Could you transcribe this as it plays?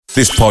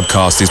This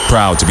podcast is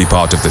proud to be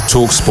part of the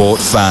TalkSport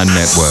Fan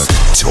Network.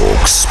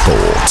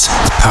 TalkSport.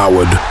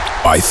 Powered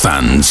by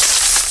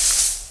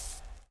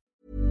fans.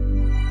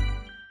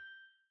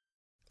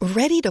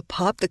 Ready to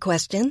pop the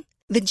question?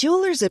 The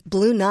jewelers at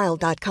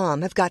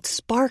BlueNile.com have got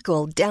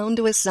sparkle down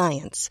to a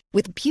science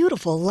with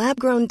beautiful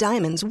lab-grown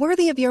diamonds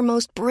worthy of your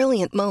most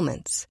brilliant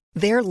moments.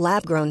 Their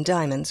lab-grown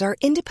diamonds are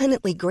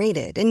independently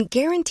graded and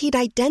guaranteed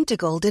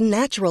identical to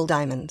natural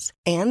diamonds.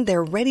 And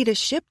they're ready to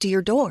ship to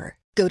your door.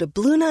 Go to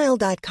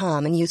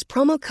BlueNile.com and use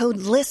promo code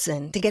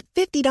LISTEN to get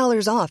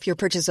 $50 off your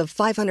purchase of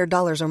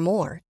 $500 or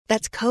more.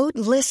 That's code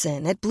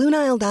LISTEN at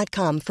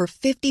BlueNile.com for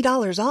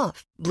 $50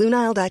 off.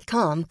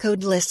 BlueNile.com,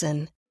 code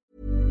LISTEN.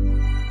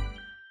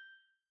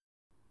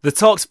 The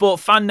TalkSport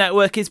Fan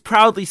Network is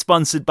proudly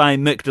sponsored by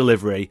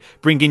McDelivery,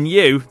 bringing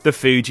you the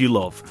food you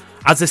love.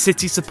 As a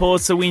City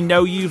supporter, we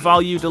know you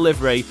value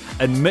delivery,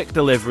 and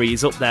McDelivery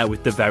is up there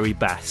with the very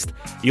best.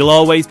 You'll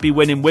always be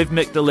winning with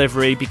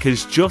McDelivery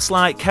because just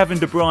like Kevin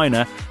De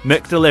Bruyne,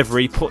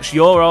 McDelivery puts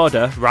your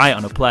order right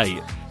on a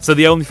plate. So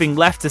the only thing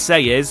left to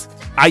say is,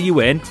 are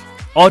you in?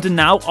 Order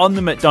now on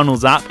the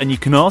McDonald's app, and you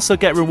can also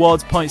get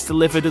rewards points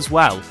delivered as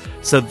well.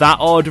 So that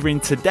ordering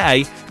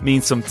today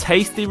means some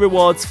tasty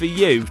rewards for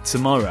you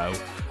tomorrow.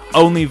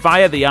 Only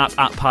via the app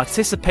at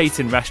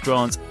participating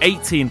restaurants.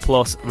 18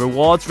 plus,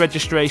 rewards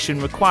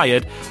registration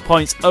required,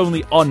 points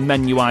only on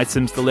menu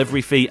items,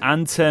 delivery fee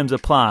and terms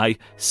apply.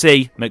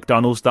 See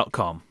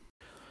mcdonalds.com.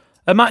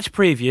 A match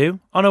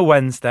preview on a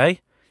Wednesday.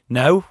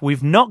 No,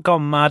 we've not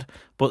gone mad,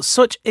 but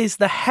such is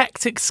the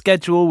hectic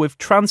schedule with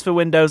transfer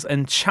windows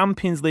and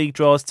Champions League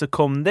draws to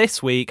come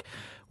this week.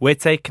 We're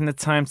taking the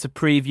time to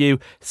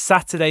preview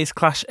Saturday's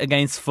clash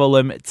against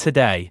Fulham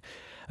today.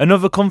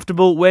 Another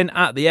comfortable win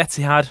at the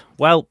Etihad.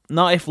 Well,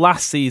 not if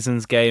last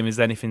season's game is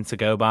anything to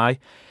go by.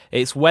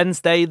 It's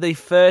Wednesday, the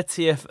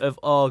 30th of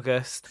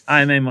August.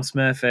 I'm Amos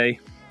Murphy.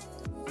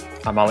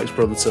 I'm Alex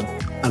Brotherton.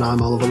 And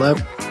I'm Oliver Lowe.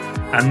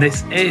 And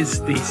this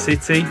is the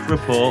City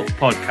Report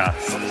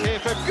podcast. Here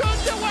for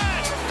Gundogan.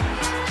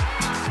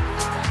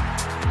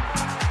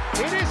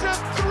 It is a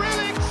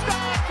thrilling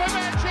start for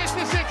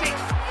Manchester City.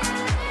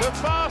 The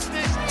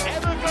fastest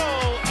ever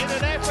goal in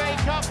an FA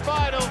Cup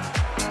final.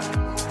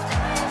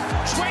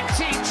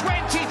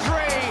 2023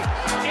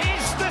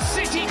 is the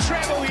City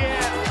treble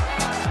year.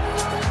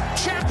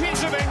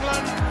 Champions of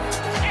England,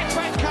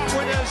 FA Cup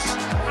winners,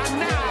 and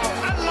now,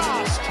 at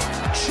last,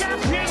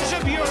 champions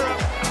of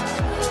Europe.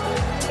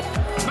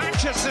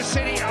 Manchester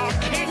City are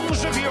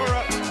kings of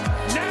Europe.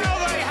 Now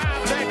they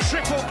have their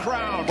triple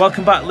crown.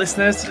 Welcome back,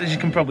 listeners. As you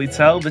can probably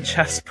tell, the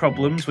chest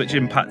problems which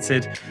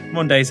impacted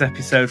Monday's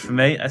episode for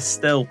me are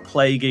still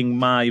plaguing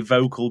my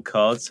vocal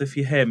cords. So if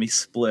you hear me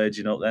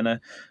splurging up, then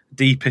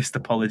deepest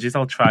apologies.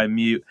 I'll try and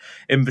mute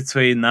in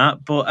between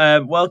that.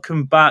 But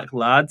welcome back,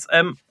 lads.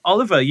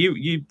 Oliver,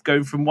 you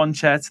going from one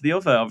chair to the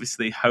other,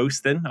 obviously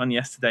hosting on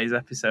yesterday's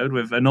episode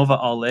with another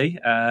Ollie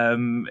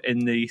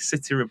in the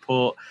City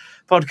Report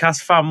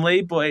podcast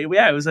family. But it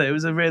was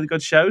a really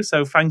good show.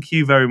 So thank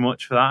you very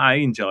much for that. I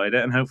enjoyed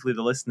it, and hopefully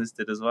the listeners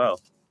did as well.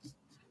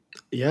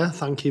 Yeah,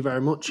 thank you very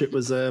much. It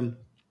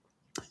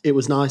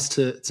was nice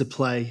to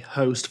play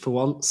host for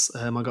once.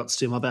 I got to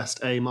do my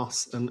best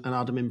Amos and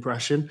Adam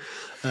impression,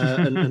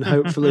 and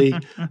hopefully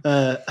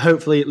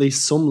at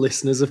least some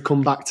listeners have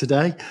come back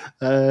today.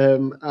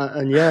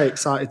 And yeah,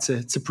 excited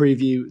to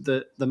preview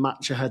the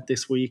match ahead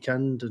this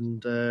weekend,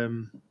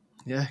 and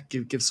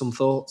give some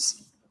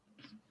thoughts.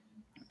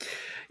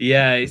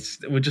 Yeah,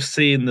 we're just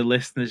seeing the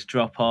listeners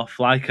drop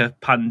off like a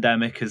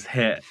pandemic has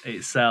hit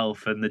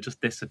itself, and they're just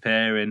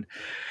disappearing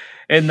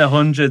in the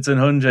hundreds and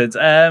hundreds.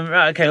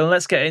 Right, okay, well,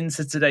 let's get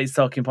into today's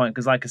talking point,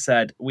 because like I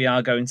said, we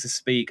are going to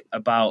speak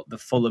about the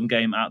Fulham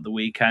game at the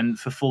weekend.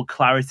 For full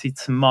clarity,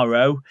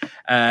 tomorrow,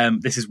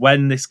 this is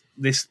when this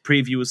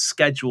preview was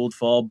scheduled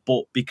for,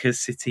 but because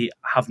City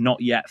have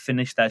not yet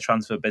finished their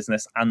transfer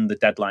business and the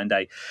deadline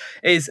day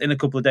is in a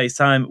couple of days'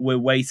 time, we're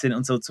waiting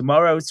until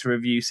tomorrow to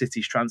review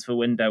City's transfer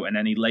window and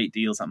any late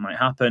deals that might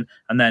happen.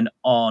 And then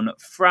on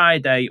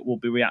Friday, we'll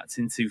be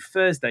reacting to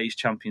Thursday's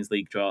Champions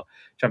League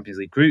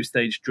group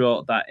stage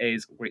draw, that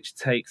is, which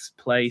takes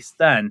place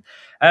then.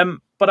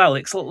 But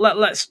Alex,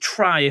 let's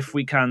try, if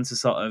we can, to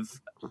sort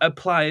of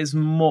apply as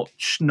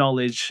much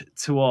knowledge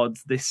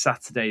towards this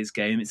Saturday's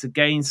game. It's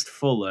against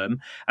Fulham,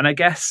 and I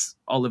guess,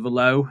 Oliver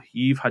Lowe,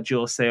 you've had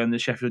your say on the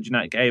Sheffield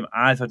United game.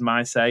 I've had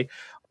my say.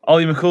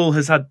 Ollie McCool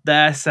has had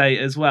their say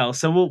as well.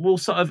 So we'll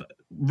sort of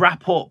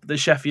wrap up the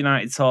Sheffield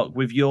United talk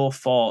with your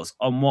thoughts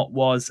on what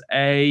was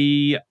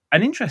an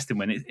interesting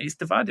win. It's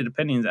divided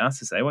opinions, I have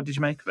to say. What did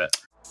you make of it?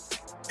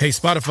 Hey,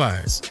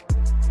 Spotifyers,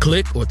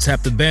 click or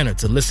tap the banner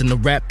to listen to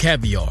Rap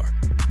Caviar,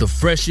 the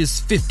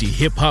freshest 50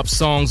 hip-hop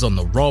songs on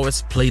the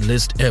rawest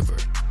playlist ever.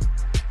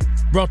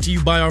 Brought to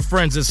you by our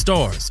friends at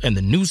Stars and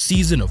the new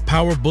season of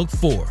Power Book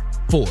 4,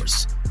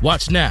 Force.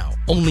 Watch now,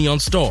 only on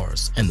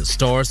Stars and the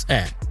Stars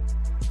app.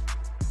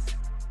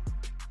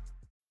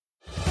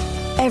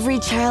 Every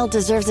child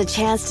deserves a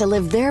chance to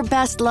live their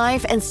best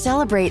life and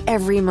celebrate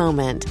every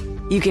moment.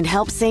 You can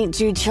help St.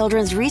 Jude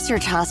Children's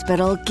Research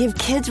Hospital give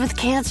kids with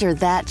cancer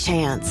that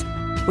chance.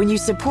 When you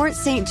support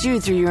St.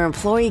 Jude through your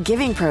employee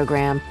giving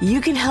program,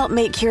 you can help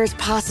make cures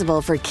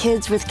possible for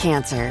kids with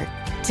cancer.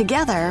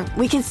 Together,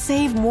 we can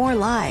save more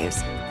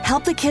lives.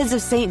 Help the kids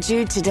of St.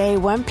 Jude today,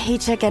 one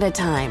paycheck at a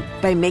time,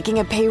 by making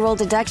a payroll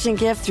deduction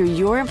gift through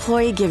your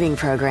employee giving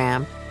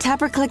program.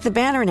 Tap or click the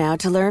banner now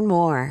to learn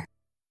more.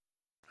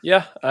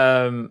 Yeah,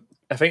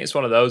 I think it's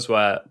one of those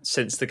where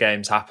since the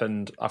game's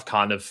happened, I've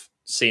kind of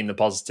seen the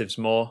positives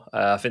more.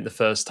 I think the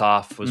first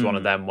half was one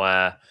of them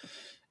where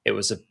it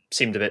was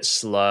seemed a bit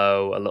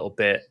slow, a little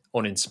bit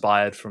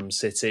uninspired from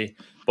City.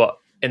 But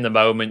in the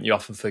moment, you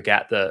often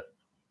forget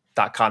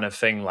that kind of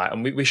thing, like,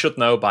 and we should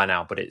know by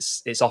now, but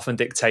it's often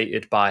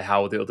dictated by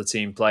how the other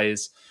team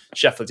plays.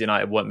 Sheffield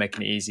United weren't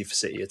making it easy for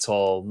City at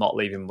all, not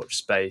leaving much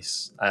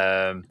space.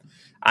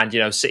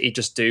 And, City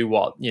just do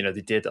what, they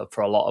did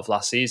for a lot of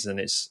last season.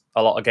 It's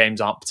a lot of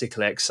games aren't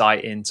particularly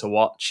exciting to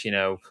watch.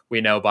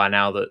 We know by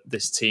now that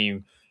this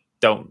team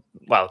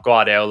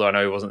Guardiola, I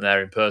know he wasn't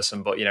there in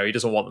person, but, he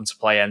doesn't want them to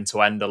play end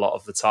to end a lot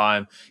of the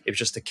time. It was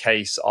just a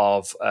case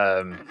of,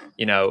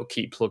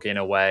 keep plugging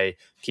away,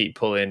 keep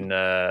pulling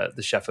the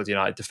Sheffield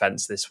United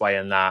defence this way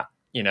and that.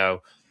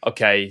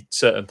 Okay,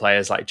 certain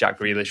players like Jack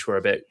Grealish were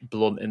a bit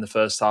blunt in the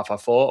first half, I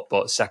thought,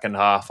 but second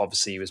half,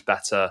 obviously, he was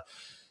better.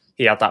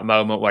 He had that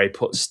moment where he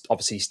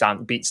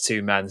beats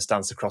two men,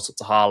 stands the cross up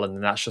to Haaland,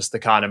 and that's just the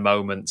kind of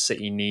moment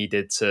City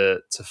needed to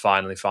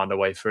finally find a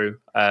way through.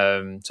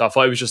 So I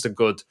thought it was just a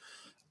good,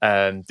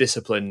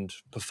 disciplined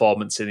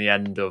performance in the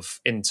end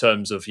in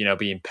terms of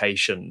being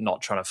patient,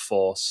 not trying to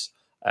force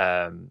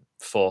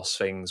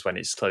things when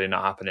it's clearly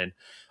not happening.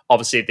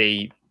 Obviously,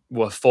 they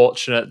were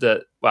fortunate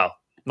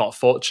not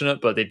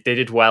fortunate, but they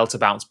did well to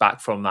bounce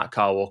back from that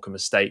Kyle Walker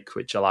mistake,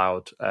 which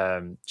allowed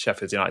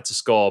Sheffield United to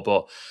score,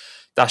 but.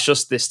 That's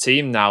just this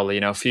team now.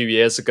 A few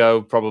years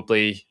ago,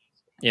 probably,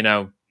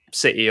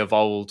 City of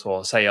old,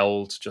 or say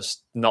old,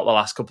 just not the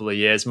last couple of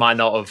years, might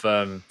not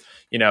have,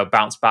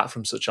 bounced back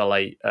from such a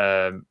late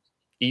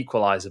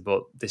equaliser.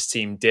 But this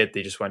team did.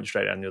 They just went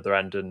straight on the other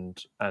end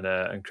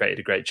and created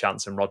a great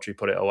chance, and Rodri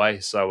put it away.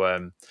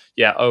 So,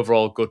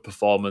 overall good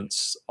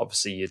performance.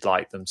 Obviously, you'd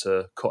like them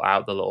to cut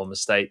out the little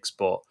mistakes,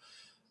 but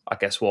I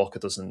guess Walker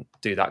doesn't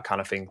do that kind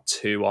of thing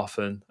too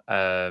often.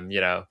 A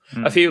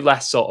few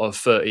less sort of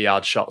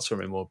 30-yard shots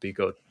from him would be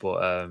good.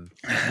 But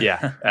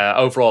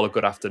overall a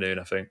good afternoon,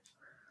 I think.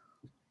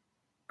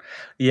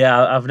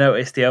 Yeah, I've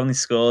noticed he only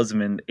scores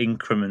them in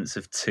increments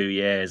of 2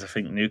 years. I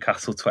think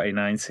Newcastle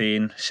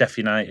 2019,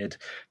 Sheffield United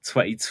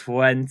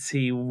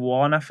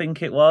 2021, I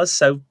think it was.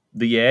 So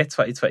the year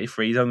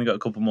 2023, he's only got a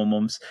couple more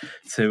months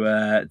to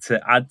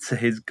add to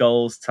his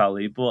goals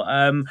tally. But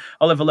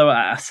Oliver Lowe,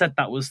 I said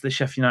that was the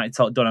Sheffield United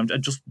talk done.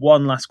 Just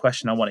one last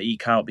question I want to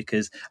eke out,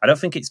 because I don't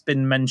think it's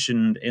been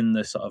mentioned in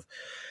the sort of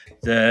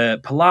the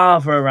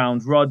palaver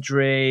around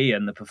Rodri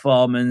and the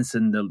performance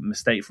and the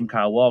mistake from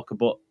Kyle Walker,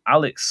 but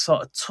Alex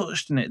sort of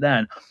touched on it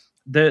then.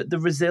 The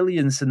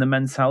resilience and the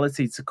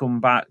mentality to come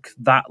back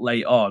that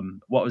late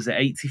on. What was it,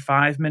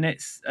 85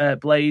 minutes?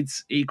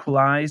 Blades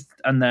equalised,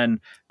 and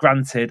then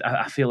granted,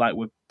 I feel like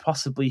we're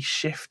possibly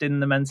shifting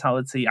the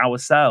mentality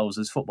ourselves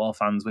as football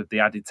fans with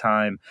the added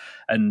time,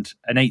 and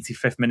an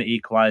 85th minute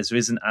equaliser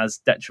isn't as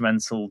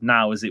detrimental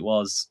now as it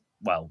was,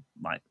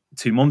 like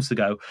 2 months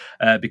ago,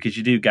 because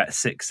you do get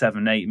 6,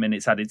 7, 8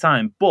 minutes added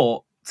time. But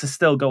to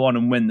still go on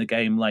and win the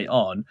game late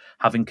on,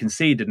 having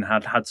conceded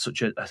and had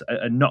such a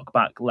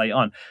knockback late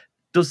on,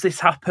 does this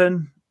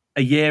happen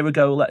a year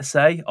ago, let's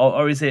say,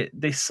 or is it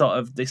this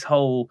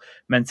whole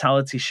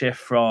mentality shift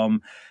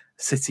from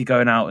City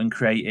going out and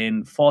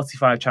creating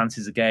 45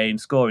 chances a game,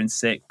 scoring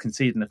 6,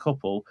 conceding a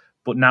couple,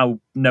 but now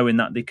knowing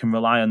that they can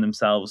rely on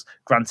themselves?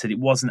 Granted, it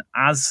wasn't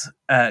as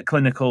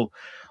clinical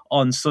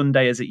on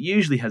Sunday as it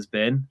usually has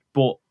been,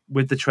 but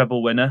with the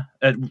treble winner,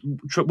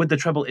 with the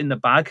treble in the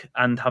bag,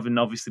 and having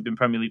obviously been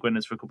Premier League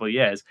winners for a couple of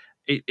years,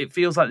 it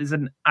feels like there's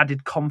an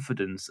added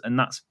confidence, and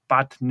that's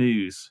bad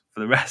news for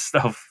the rest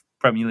of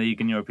Premier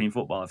League and European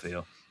football, I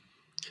feel.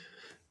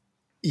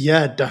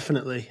 Yeah,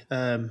 definitely.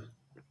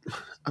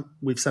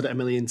 We've said it a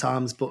million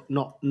times, but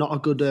not a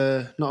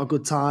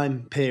good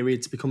time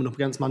period to be coming up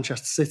against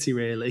Manchester City,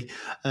 really.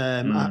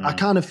 I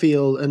kind of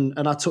feel,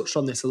 and I touched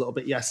on this a little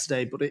bit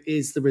yesterday, but it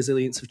is the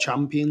resilience of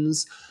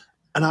champions.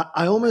 And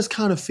I almost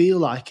kind of feel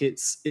like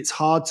it's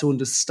hard to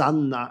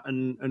understand that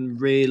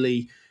and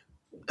really,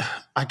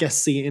 I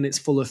guess, see it in its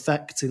full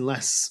effect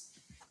unless,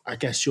 I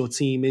guess, your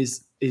team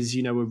is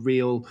a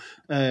real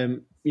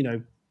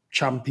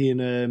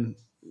champion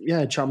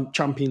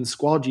champion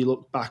squad. You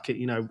look back at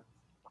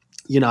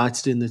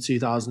United in the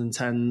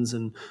 2010s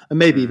and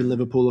maybe even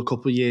Liverpool a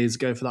couple of years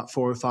ago for that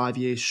 4 or 5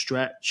 year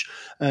stretch.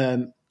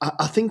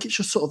 I think it's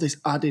just sort of this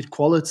added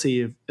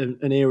quality of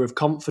an era of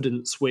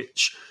confidence,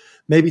 which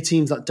maybe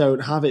teams that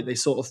don't have it, they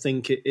sort of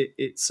think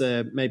it's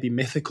maybe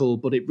mythical,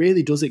 but it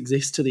really does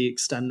exist to the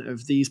extent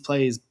of these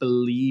players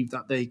believe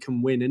that they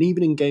can win. And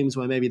even in games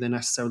where maybe they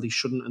necessarily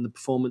shouldn't and the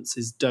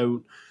performances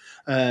don't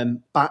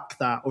back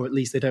that, or at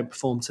least they don't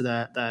perform to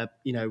their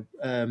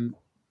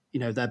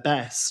their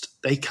best,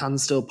 they can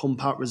still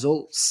pump out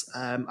results.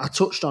 I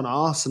touched on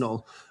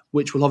Arsenal,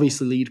 which will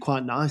obviously lead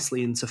quite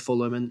nicely into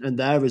Fulham and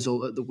their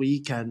result at the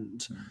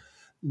weekend.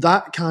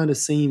 That kind of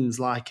seems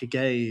like a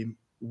game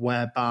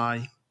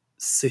whereby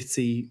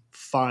City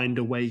find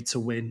a way to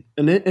win.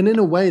 And in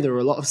a way, there are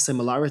a lot of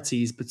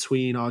similarities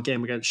between our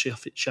game against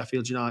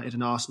Sheffield United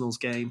and Arsenal's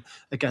game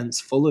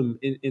against Fulham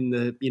in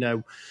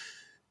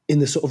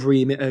the sort of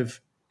remit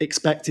of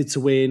expected to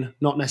win,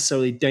 not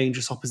necessarily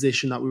dangerous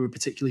opposition that we were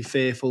particularly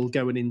fearful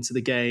going into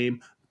the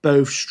game.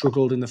 Both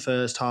struggled in the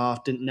first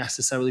half, didn't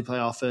necessarily play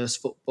our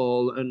first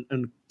football,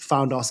 and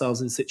found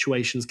ourselves in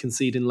situations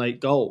conceding late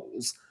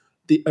goals.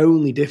 The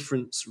only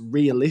difference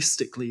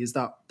realistically is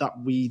that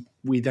we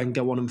then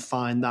go on and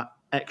find that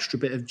extra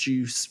bit of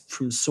juice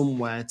from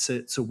somewhere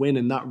to win.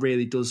 And that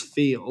really does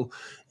feel,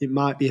 it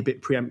might be a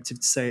bit preemptive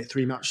to say it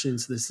 3 matches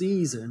into the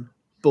season,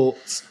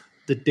 but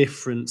the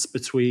difference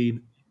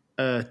between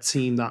a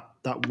team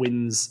that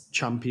wins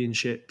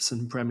championships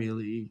and Premier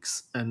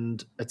Leagues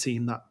and a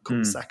team that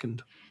comes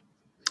second.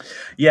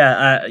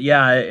 Yeah,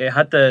 it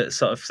had the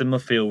sort of similar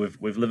feel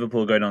with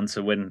Liverpool going on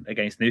to win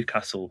against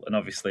Newcastle, and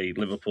obviously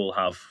Liverpool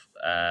have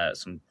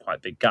some quite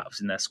big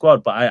gaps in their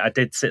squad. But I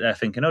did sit there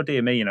thinking, oh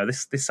dear me,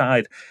 this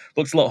side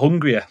looks a lot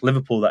hungrier,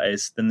 Liverpool that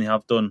is, than they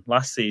have done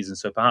last season.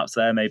 So perhaps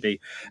they're maybe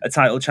a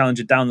title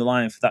challenger down the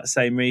line for that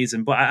same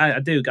reason. But I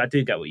do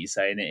get what you're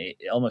saying.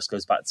 It almost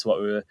goes back to what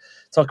we were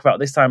talking about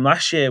this time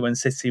last year when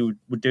City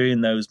were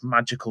doing those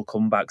magical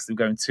comebacks. They were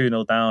going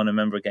 2-0 down. I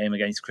remember a game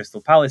against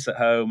Crystal Palace at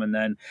home, and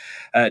then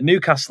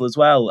Newcastle as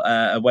well,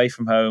 away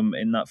from home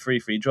in that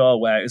 3-3 draw,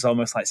 where it was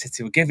almost like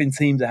City were giving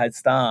teams a head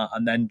start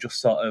and then just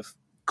sort of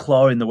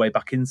clawing the way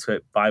back into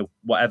it by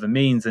whatever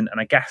means. And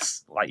I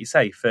guess, like you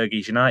say,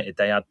 Fergie's United,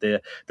 they had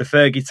the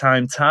Fergie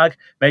time tag.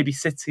 Maybe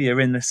City are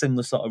in a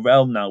similar sort of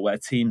realm now where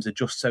teams are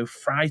just so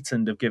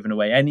frightened of giving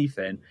away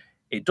anything.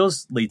 It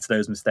does lead to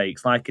those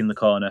mistakes, like in the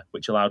corner,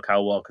 which allowed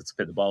Kyle Walker to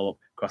pick the ball up,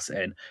 cross it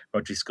in.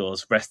 Rodri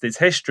scores. Rest is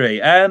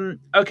history.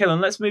 Okay,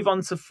 then let's move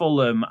on to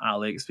Fulham,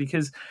 Alex,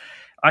 because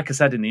like I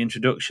said in the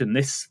introduction,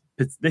 this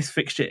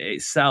fixture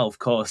itself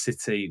caused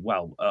City,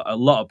 a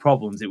lot of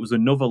problems. It was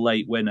another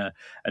late winner,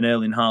 an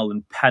Erling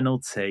Haaland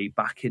penalty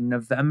back in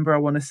November, I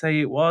want to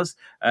say it was.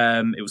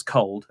 It was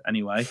cold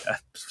anay.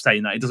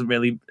 Saying that, it doesn't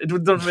really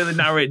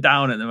narrow it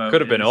down at the moment.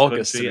 Could have been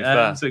August, to be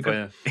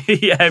fair.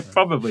 Yeah, it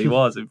probably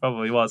was. No,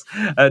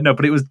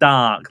 but it was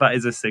dark. That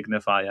is a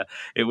signifier.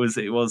 It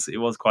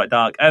was quite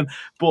dark.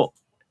 But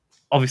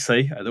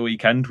obviously, at the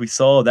weekend, we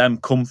saw them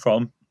come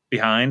from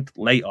behind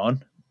late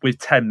on with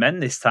 10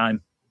 men this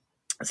time.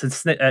 So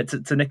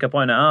to nick a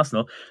point at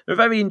Arsenal, they're a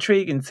very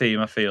intriguing team,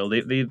 I feel.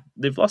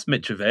 They've lost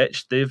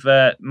Mitrovic.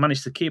 They've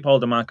managed to keep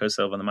hold of Marco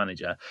Silva, the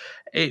manager.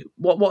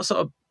 What sort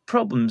of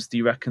problems do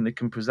you reckon they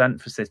can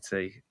present for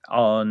City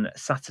on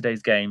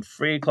Saturday's game?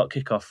 3:00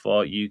 kickoff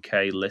for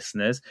UK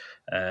listeners.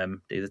 Do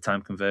the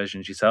time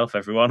conversions yourself,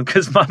 everyone,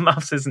 because my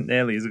maths isn't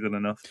nearly as good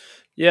enough.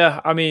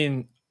 Yeah, I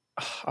mean,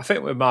 I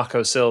think with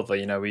Marco Silva,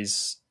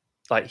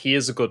 he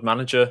is a good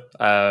manager.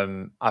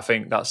 I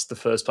think that's the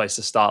first place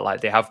to start.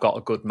 Like, they have got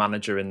a good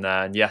manager in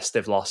there, and yes,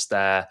 they've lost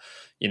their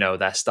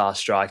star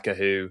striker,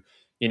 who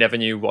you never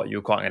knew what you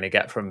were quite going to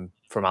get from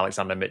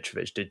Alexander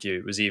Mitrovic, did you?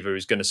 It was either he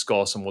was going to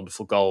score some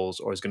wonderful goals,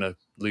 or he's going to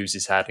lose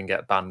his head and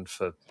get banned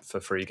for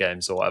 3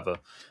 games or whatever.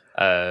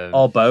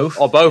 Or both.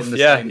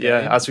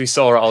 Yeah. As we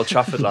saw at Old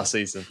Trafford last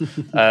season.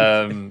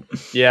 But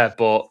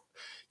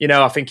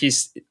I think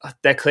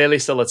they're clearly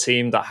still a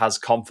team that has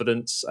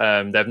confidence.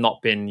 They've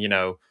not been,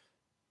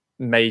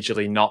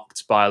 majorly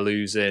knocked by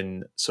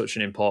losing such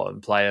an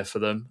important player for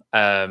them.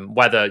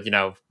 Whether,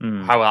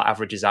 how that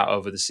averages out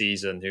over the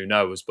season, who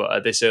knows? But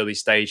at this early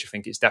stage, I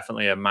think it's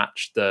definitely a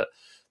match that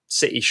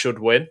City should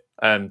win.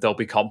 They'll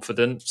be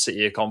confident.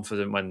 City are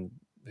confident when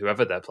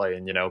whoever they're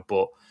playing,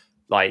 but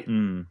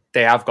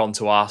they have gone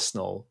to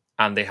Arsenal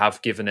and they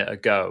have given it a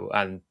go.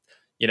 And,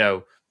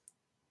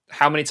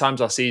 how many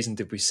times last season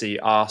did we see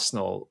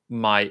Arsenal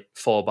might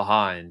fall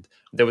behind?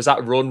 There was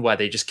that run where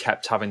they just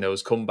kept having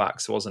those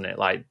comebacks, wasn't it?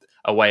 Like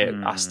away at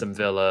Aston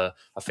Villa,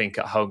 I think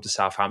at home to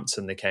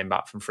Southampton, they came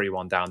back from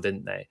 3-1 down,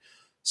 didn't they?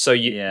 So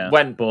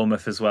when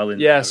Bournemouth as well.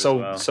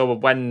 So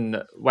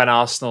when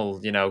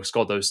Arsenal,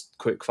 scored those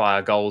quick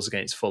fire goals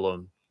against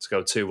Fulham to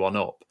go 2-1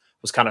 up,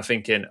 was kind of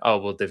thinking, oh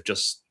well, that's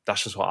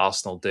just what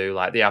Arsenal do.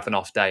 Like, they have an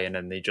off day and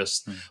then they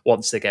just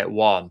once they get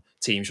one,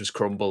 teams just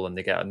crumble and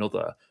they get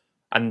another.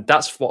 And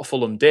that's what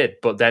Fulham did,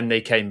 but then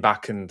they came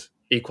back and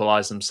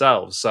equalised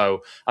themselves.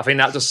 So I think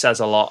that just says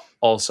a lot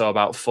also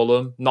about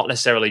Fulham, not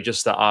necessarily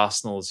just that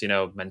Arsenal's,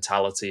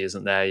 mentality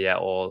isn't there yet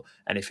or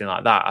anything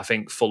like that. I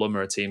think Fulham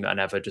are a team that are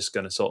never just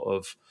going to sort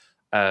of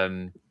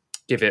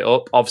give it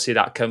up. Obviously,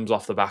 that comes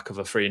off the back of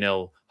a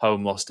 3-0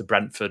 home loss to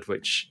Brentford,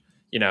 which,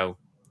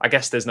 I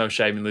guess there's no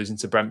shame in losing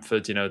to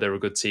Brentford. They're a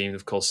good team.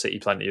 Of course, City,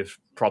 plenty of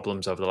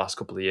problems over the last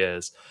couple of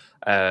years.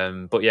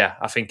 But yeah,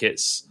 I think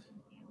it's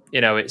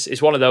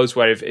one of those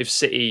where if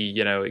City,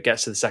 it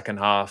gets to the second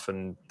half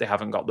and they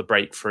haven't got the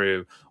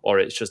breakthrough, or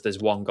it's just there's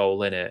one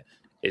goal in it,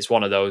 it's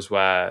one of those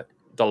where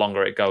the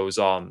longer it goes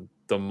on,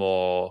 the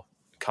more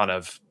kind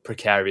of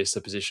precarious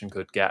the position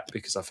could get,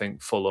 because I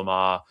think Fulham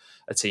are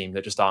a team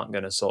that just aren't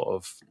going to sort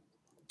of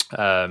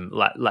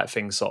let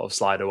things sort of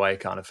slide away,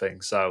 kind of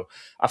thing. So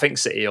I think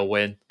City will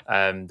win.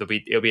 It'll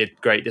be a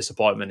great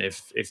disappointment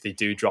if they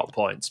do drop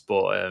points,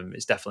 but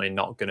it's definitely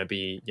not going to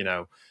be, you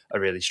know, a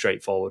really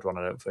straightforward one,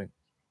 I don't think.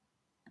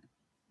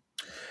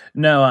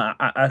 No,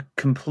 I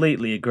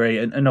completely agree.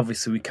 And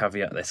obviously we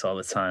caveat this all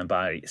the time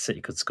by City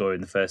could score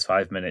in the first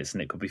 5 minutes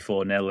and it could be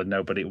 4-0 and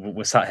nobody...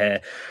 We're sat here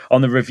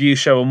on the review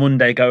show on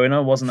Monday going,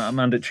 oh, wasn't that a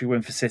mandatory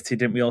win for City?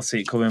 Didn't we all see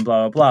it coming,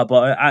 blah, blah,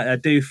 blah. But I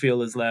do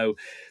feel as though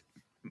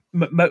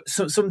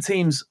some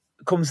teams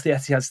come to the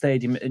Etihad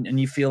Stadium and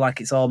you feel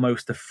like it's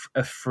almost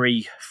a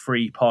free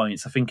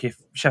points. I think if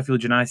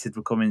Sheffield United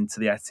were coming to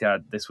the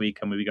Etihad this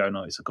weekend, we'd be going,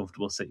 oh, it's a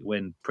comfortable City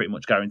win, pretty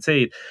much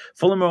guaranteed.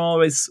 Fulham are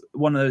always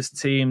one of those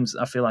teams,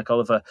 I feel like,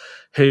 Oliver,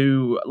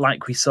 who,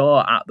 like we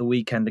saw at the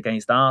weekend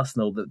against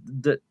Arsenal,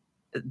 that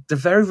they're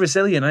very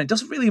resilient, and it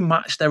doesn't really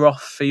match their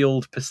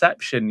off-field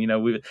perception. You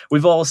know,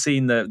 we've all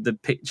seen the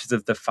pictures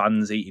of the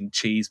fans eating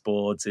cheese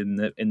boards in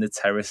the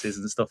terraces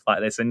and stuff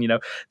like this. And you know,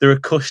 they're a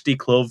cushy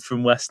club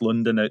from West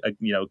London, a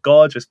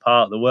gorgeous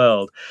part of the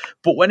world.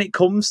 But when it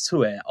comes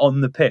to it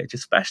on the pitch,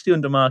 especially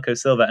under Marco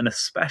Silva, and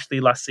especially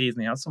last season,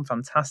 he had some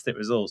fantastic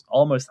results.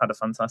 Almost had a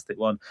fantastic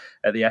one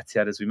at the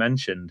Etihad, as we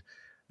mentioned.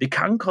 They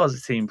can cause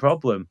a team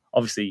problem.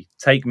 Obviously,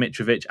 take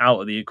Mitrovic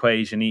out of the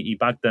equation. He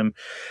bagged them,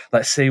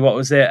 let's see, what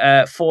was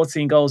it?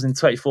 14 goals in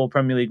 24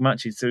 Premier League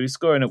matches. So he's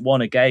scoring at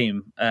 1 a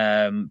game,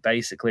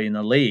 basically, in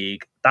the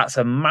league. That's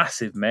a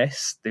massive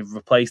miss. They've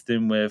replaced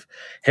him with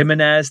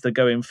Jimenez. They're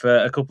going for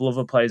a couple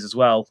other players as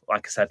well.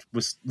 Like I said,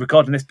 was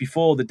recording this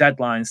before the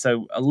deadline,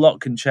 so a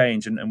lot can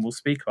change, and we'll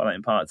speak about that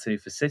in part 2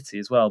 for City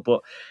as well. But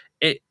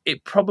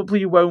it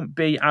probably won't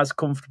be as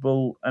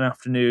comfortable an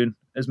afternoon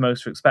as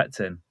most are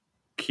expecting.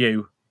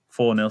 Q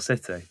 4-0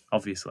 City,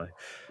 obviously.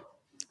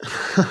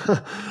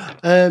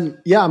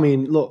 Yeah, I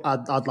mean, look,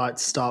 I'd like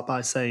to start by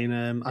saying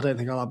I don't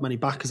think I'll have many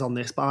backers on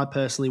this, but I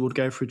personally would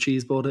go for a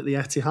cheese board at the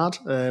Etihad.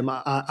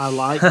 I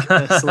like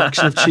a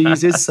selection of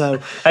cheeses, so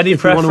any if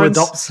preference? You want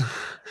to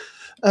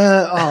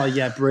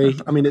adopt, brie.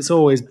 I mean, it's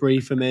always brie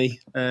for me.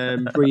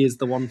 Brie is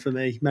the one for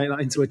me. Make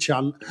that into a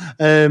chant.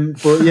 I'd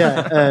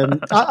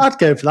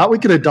go for that. We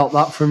could adopt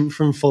that from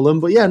Fulham,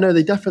 but yeah, no,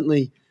 they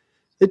definitely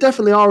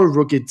are a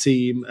rugged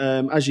team.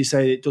 As you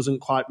say, it doesn't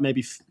quite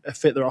maybe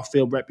fit their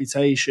off-field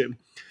reputation.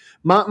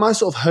 My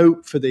sort of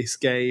hope for this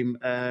game,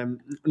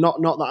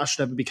 not that I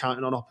should ever be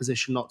counting on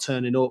opposition not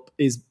turning up,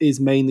 is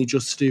mainly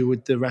just to do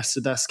with the rest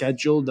of their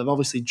schedule. They've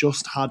obviously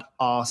just had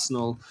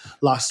Arsenal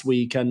last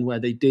weekend, where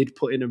they did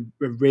put in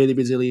a really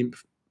resilient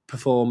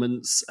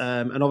performance,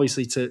 and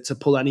obviously to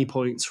pull any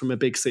points from a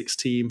Big Six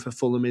team for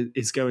Fulham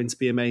is going to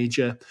be a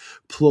major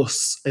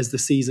plus as the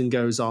season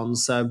goes on.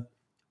 So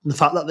the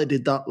fact that they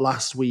did that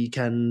last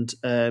weekend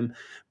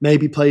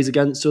maybe plays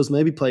against us,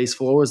 maybe plays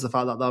for us. The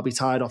fact that they'll be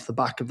tied off the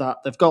back of that.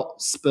 They've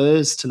got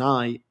Spurs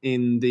tonight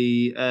in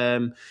the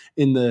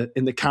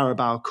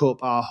Carabao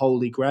Cup, our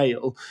holy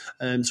grail.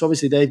 So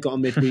obviously they've got a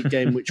midweek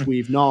game which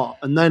we've not.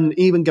 And then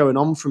even going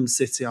on from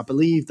City, I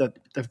believe that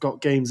they've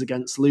got games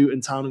against Luton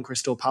Town and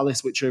Crystal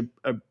Palace, which are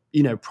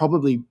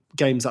probably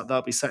games that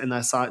they'll be setting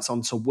their sights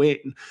on to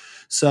win.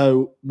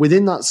 So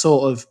within that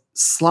sort of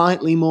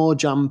slightly more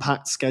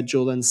jam-packed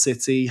schedule than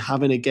City,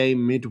 having a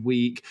game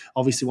midweek,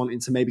 obviously wanting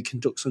to maybe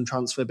conduct some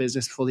transfer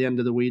business before the end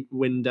of the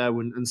window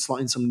and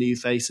slotting some new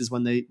faces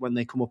when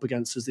they come up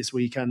against us this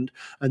weekend,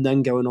 and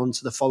then going on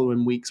to the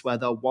following weeks where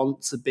they'll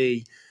want to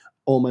be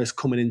almost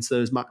coming into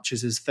those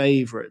matches as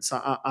favourites.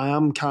 I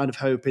am kind of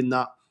hoping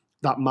that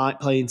might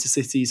play into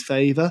City's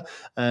favour.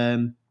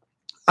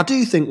 I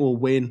do think we'll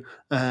win.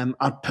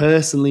 I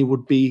personally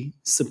would be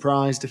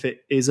surprised if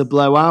it is a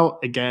blowout.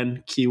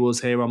 Again, Q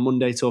was here on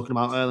Monday talking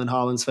about Erling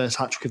Haaland's first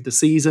hat-trick of the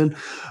season.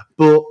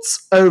 But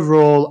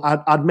overall,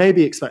 I'd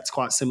maybe expect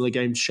quite a similar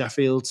game to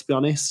Sheffield, to be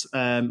honest.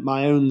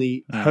 My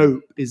only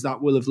hope is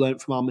that we'll have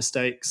learnt from our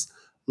mistakes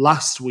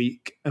last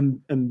week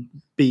and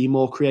be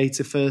more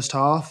creative first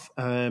half.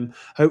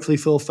 Hopefully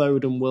Phil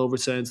Foden will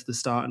return to the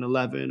starting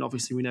 11.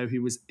 Obviously, we know he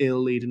was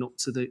ill leading up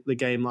to the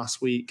game last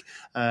week.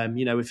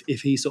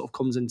 If he sort of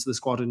comes into the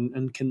squad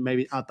and can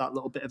maybe add that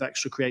little bit of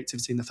extra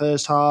creativity in the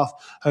first half,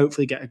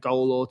 hopefully get a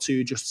goal or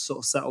two just to sort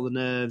of settle the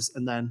nerves,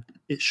 and then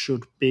it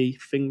should be,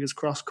 fingers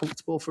crossed,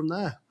 comfortable from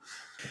there.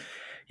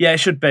 Yeah, it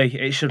should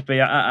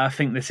be. I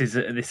think this is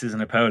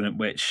an opponent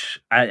which,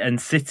 and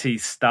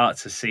City's start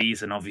to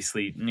season,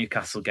 obviously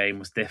Newcastle game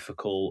was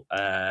difficult,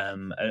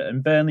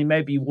 and Burnley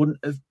maybe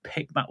wouldn't have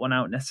picked that one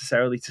out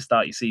necessarily to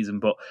start your season,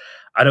 but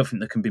I don't think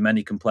there can be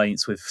many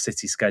complaints with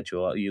City's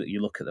schedule. You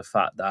look at the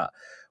fact that,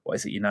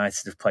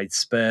 United have played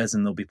Spurs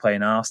and they'll be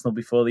playing Arsenal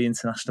before the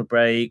international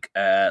break.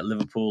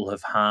 Liverpool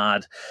have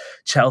had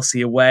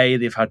Chelsea away.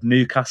 They've had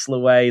Newcastle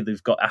away.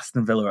 They've got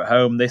Aston Villa at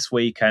home this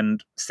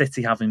weekend.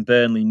 City having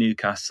Burnley,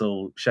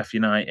 Newcastle,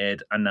 Sheffield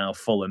United, and now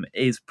Fulham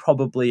is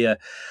probably a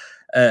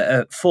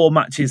 4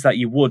 matches that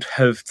you would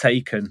have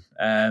taken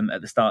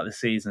at the start of the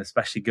season,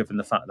 especially given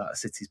the fact that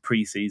City's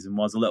pre-season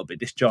was a little bit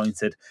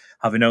disjointed,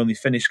 having only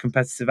finished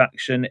competitive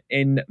action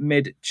in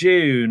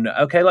mid-June.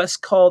 Okay, let's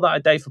call that a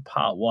day for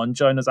part 1.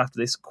 Join us after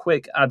this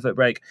quick advert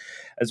break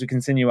as we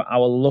continue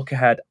our look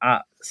ahead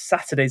at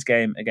Saturday's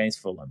game against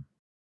Fulham.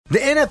 The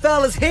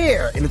NFL is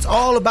here, and it's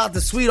all about the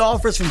sweet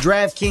offers from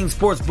DraftKings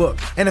Sportsbook,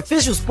 an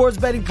official sports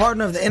betting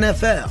partner of the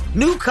NFL.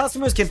 New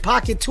customers can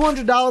pocket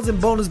 $200 in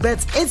bonus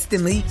bets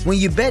instantly when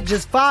you bet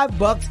just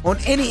 $5 on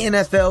any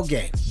NFL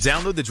game.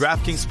 Download the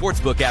DraftKings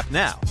Sportsbook app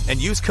now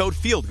and use code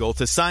FIELDGOAL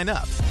to sign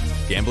up.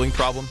 Gambling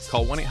problem?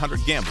 Call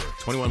 1-800-GAMBLER.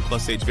 21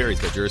 plus age varies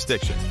by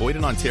jurisdiction. Void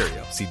in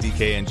Ontario. See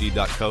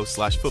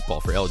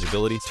dkng.co/football for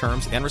eligibility,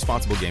 terms, and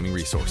responsible gaming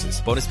resources.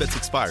 Bonus bets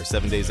expire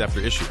 7 days after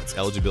issuance.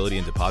 Eligibility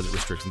and deposit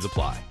restrictions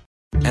apply.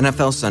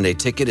 NFL Sunday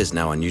Ticket is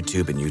now on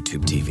YouTube and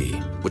YouTube TV,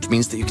 which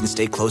means that you can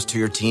stay close to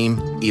your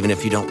team even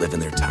if you don't live in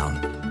their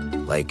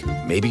town. Like,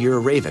 maybe you're a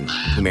Raven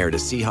who married a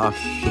Seahawk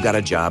who got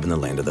a job in the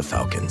land of the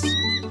Falcons.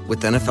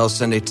 With NFL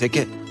Sunday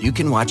Ticket, you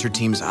can watch your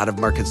team's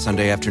out-of-market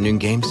Sunday afternoon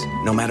games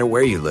no matter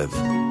where you live,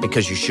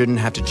 because you shouldn't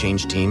have to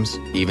change teams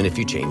even if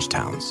you change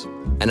towns.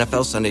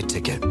 NFL Sunday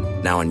Ticket,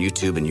 now on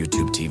YouTube and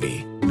YouTube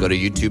TV. Go to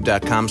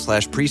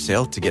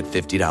youtube.com/presale to get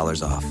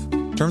 $50 off.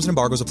 Terms and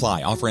embargoes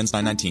apply. Offer ends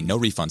 9/19. No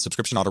refund.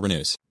 Subscription auto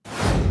renews.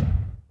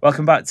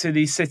 Welcome back to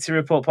the City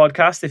Report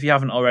podcast. If you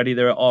haven't already,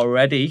 there are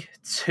already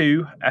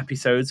 2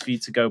 episodes for you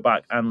to go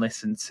back and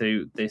listen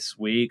to this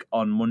week.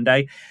 On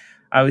Monday,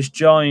 I was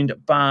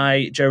joined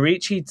by Joe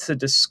Ricci to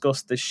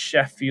discuss the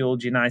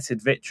Sheffield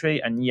United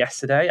victory. And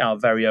yesterday, our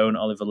very own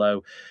Oliver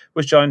Lowe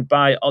was joined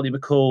by Ollie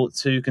McCool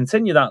to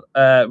continue that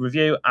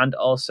review and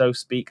also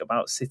speak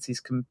about City's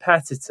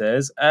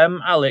competitors.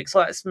 Alex,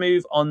 let's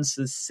move on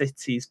to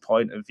City's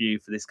point of view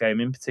for this game,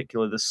 in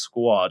particular the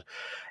squad,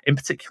 in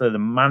particular the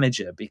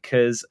manager,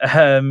 because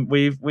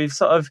we've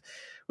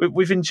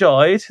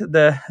enjoyed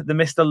the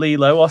Mr.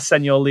 Lilo or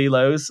Senor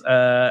Lilo's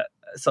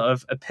sort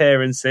of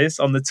appearances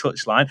on the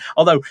touchline,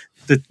 although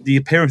the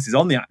appearances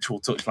on the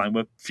actual touchline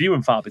were few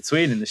and far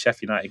between in the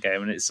Sheffield United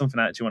game, and it's something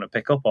I actually want to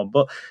pick up on.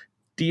 But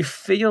do you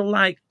feel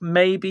like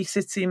maybe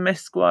City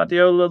missed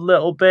Guardiola a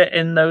little bit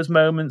in those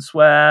moments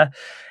where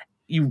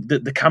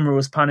the camera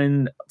was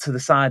panning to the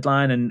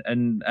sideline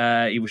and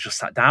he was just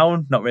sat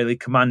down, not really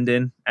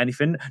commanding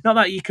anything? Not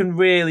that you can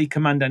really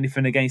command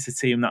anything against a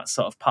team that's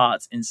sort of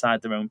parked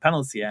inside their own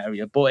penalty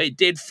area, but it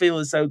did feel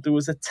as though there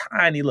was a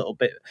tiny little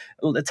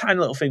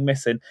thing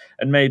missing,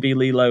 and maybe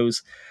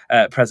Lilo's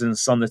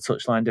presence on the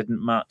touchline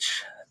didn't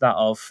match that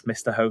of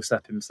Mr.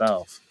 Hosep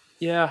himself.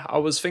 Yeah, I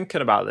was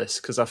thinking about this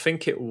because I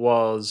think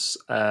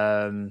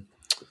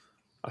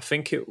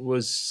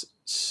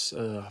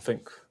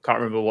can't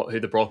remember who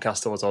the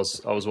broadcaster was.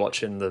 I was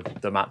watching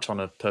the match on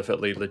a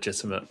perfectly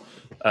legitimate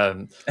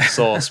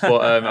source,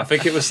 but I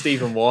think it was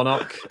Stephen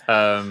Warnock.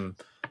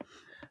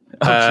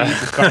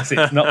 Jesus Christ,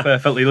 it's not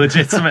perfectly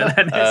legitimate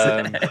then,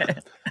 is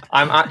it?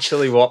 I'm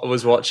actually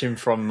was watching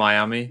from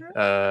Miami,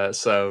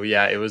 so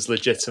yeah, it was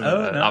legitimate.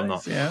 Oh, nice, I'm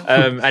not. Yeah.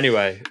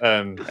 Anyway,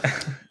 I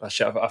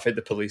think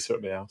the police are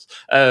at my house.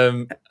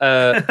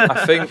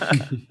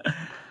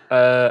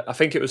 I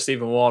think it was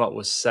Stephen Warnock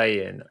was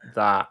saying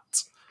that.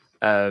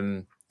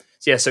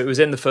 So it was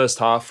in the first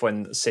half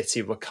when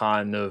City were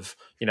kind of,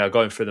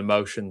 going through the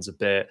motions a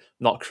bit,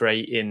 not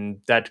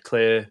creating dead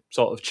clear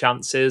sort of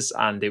chances,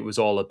 and it was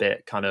all a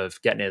bit kind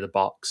of get near the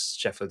box,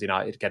 Sheffield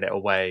United get it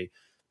away,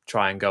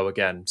 try and go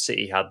again.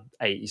 City had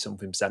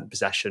 80-something%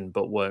 possession,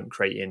 but weren't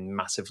creating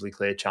massively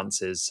clear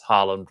chances.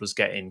 Haaland was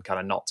getting kind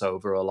of knocked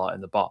over a lot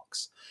in the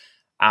box.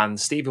 And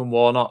Stephen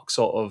Warnock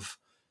sort of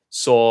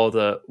saw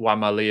that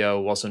Wama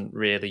Leo wasn't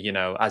really,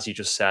 as you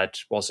just said,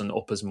 wasn't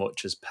up as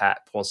much as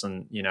Pep,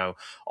 wasn't,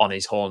 on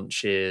his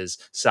haunches,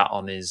 sat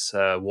on his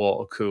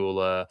water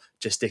cooler,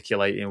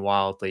 gesticulating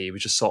wildly. He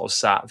was just sort of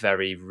sat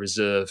very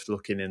reserved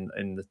looking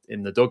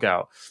in the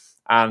dugout.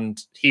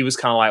 And he was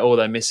kind of like,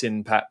 they're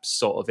missing Pep's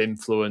sort of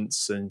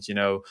influence and,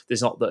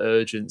 there's not the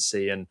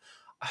urgency. And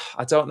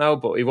I don't know,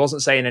 but he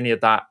wasn't saying any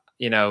of that,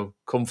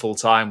 come full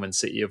time when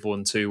City have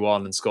won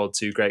 2-1 and scored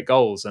 2 great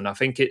goals. And I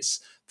think it's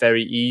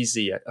very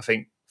easy. I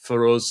think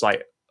for us,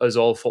 like as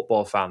all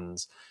football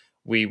fans,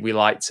 we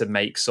like to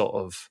make sort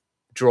of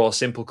draw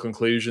simple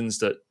conclusions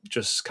that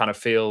just kind of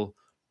feel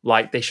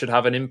like they should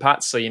have an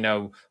impact. So,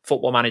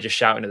 football manager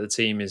shouting at the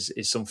team is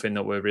something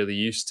that we're really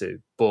used to.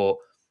 But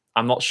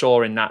I'm not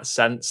sure in that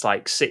sense,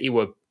 like City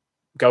were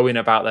going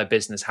about their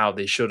business how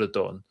they should have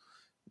done.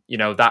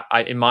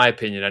 In my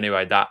opinion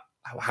anyway, that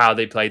how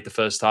they played the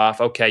first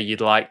half. Okay,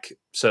 you'd like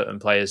certain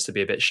players to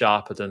be a bit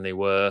sharper than they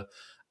were.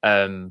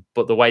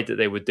 But the way that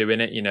they were doing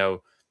it,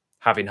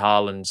 having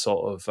Haaland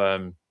sort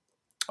of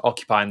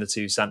occupying the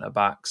 2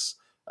 centre-backs,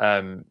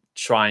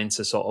 trying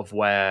to sort of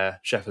wear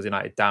Sheffield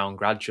United down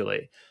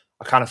gradually,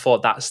 I kind of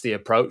thought that's the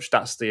approach.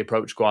 That's the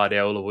approach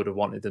Guardiola would have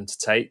wanted them to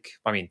take.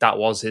 I mean, that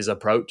was his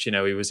approach. He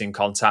was in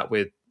contact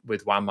with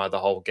Wama the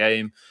whole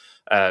game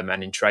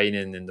and in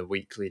training in the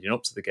week leading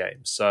up to the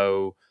game.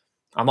 So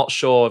I'm not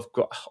sure.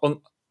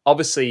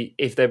 obviously,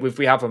 if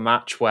we have a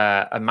match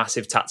where a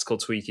massive tactical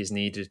tweak is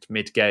needed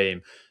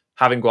mid-game,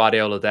 having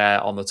Guardiola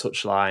there on the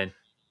touchline,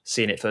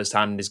 seeing it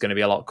firsthand is going to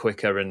be a lot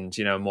quicker and,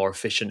 you know, more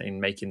efficient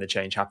in making the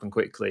change happen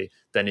quickly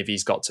than if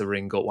he's got to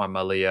ring up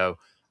Wemba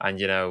and,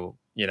 you know,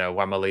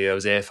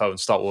 Wemba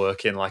earphones stop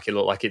working like it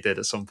looked like it did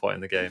at some point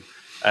in the game.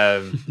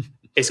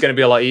 It's going to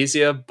be a lot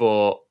easier,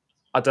 but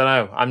I don't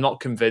know. I'm not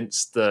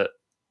convinced that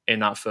in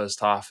that first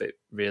half it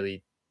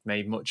really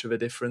made much of a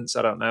difference.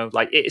 I don't know.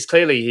 Like, it's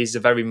clearly he's a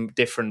very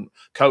different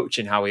coach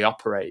in how he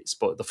operates,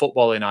 but the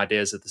footballing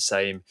ideas are the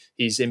same.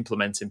 He's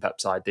implementing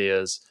Pep's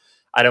ideas.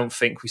 I don't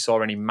think we saw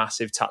any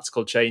massive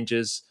tactical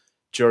changes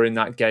during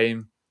that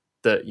game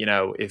that, you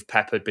know, if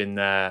Pep had been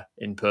there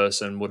in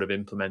person would have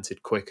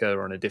implemented quicker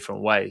or in a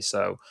different way.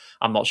 So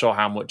I'm not sure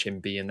how much him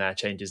being there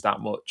changes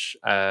that much.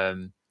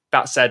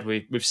 That said,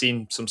 we've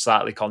seen some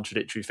slightly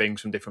contradictory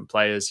things from different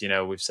players. You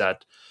know, we've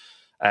said,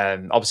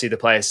 obviously the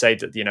players say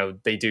that, you know,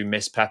 they do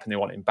miss Pep and they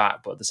want him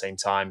back, but at the same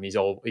time, he's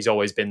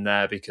always been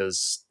there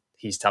because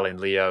he's telling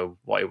Leo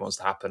what he wants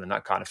to happen and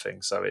that kind of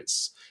thing. So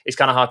it's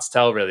kind of hard to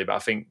tell really, but I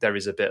think there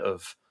is a bit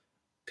of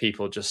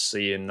people just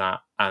seeing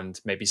that and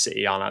maybe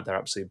City aren't at their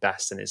absolute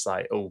best, and it's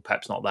like, oh,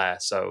 Pep's not there,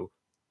 so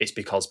it's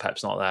because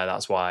Pep's not there,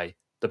 that's why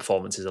the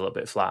performance is a little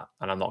bit flat,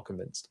 and I'm not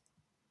convinced.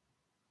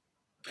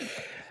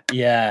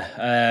 Yeah,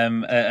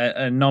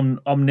 an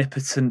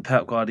omnipotent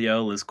Pep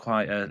Guardiola is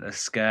quite a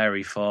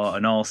scary thought,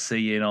 an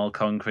all-seeing,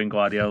 all-conquering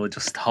Guardiola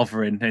just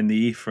hovering in the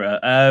ether.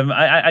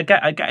 I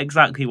get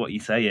exactly what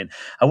you're saying.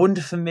 I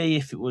wonder for me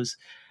if it was,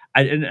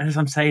 and as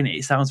I'm saying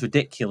it sounds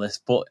ridiculous,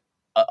 but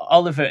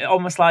Oliver,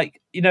 almost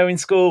like, you know, in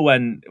school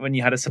when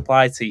you had a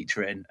supply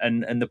teacher in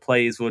and the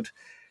players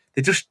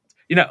they just,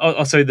 you know,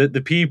 also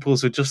the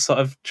pupils would just sort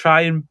of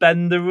try and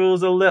bend the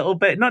rules a little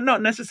bit,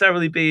 not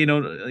necessarily being,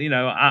 you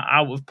know,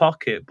 out of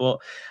pocket, but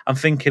I'm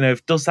thinking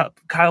of, does that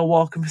Kyle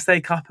Walker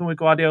mistake happen with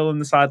Guardiola on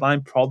the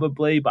sideline?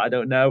 Probably, but I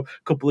don't know.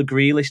 A couple of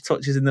Grealish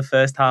touches in the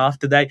first half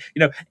today,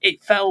 you know,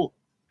 it felt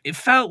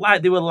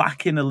like they were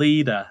lacking a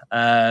leader.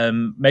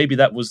 Maybe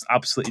that was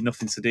absolutely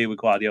nothing to do with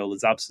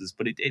Guardiola's absence,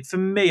 but it for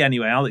me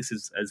anyway, Alex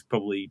has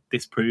probably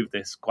disproved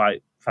this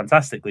quite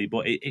fantastically,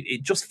 but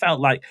it just felt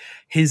like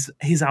his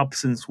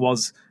absence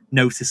was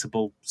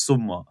noticeable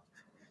somewhat.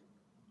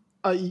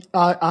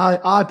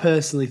 I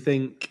personally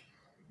think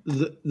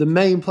the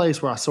main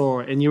place where I saw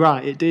it, and you're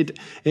right,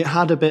 it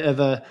had a bit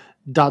of a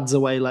dad's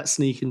away, let's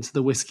sneak into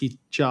the whiskey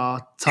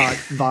jar type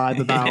vibe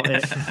about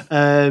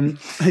it.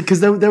 Because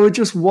there were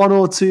just one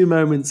or two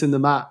moments in the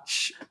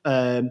match.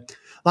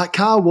 Like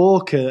Kyle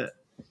Walker,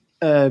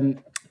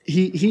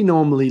 he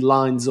normally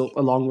lines up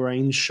a long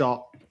range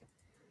shot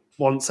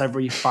once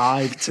every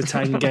 5 to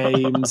 10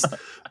 games.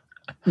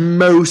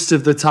 Most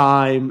of the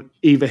time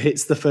either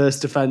hits the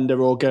first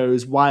defender or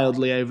goes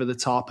wildly over the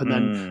top, and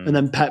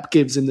then Pep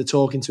gives him the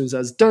talking to and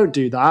says, don't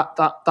do that.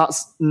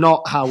 That's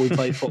not how we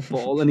play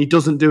football. And he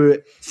doesn't do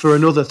it for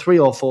another 3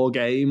 or 4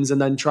 games and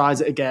then tries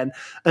it again.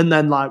 And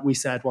then, like we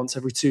said, once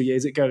every 2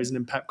 years it goes, and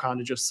then Pep kind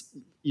of just,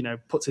 you know,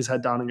 puts his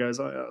head down and goes,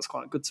 oh, yeah, that's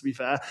quite good to be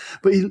fair.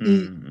 But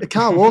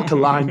Kyle Walker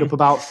lined up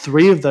about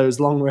 3 of those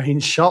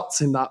long-range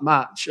shots in that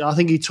match. I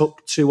think he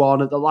took 2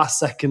 on at the last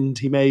second.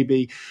 He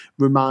maybe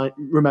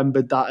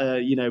remembered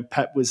that, you know,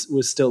 Pep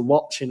was still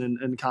watching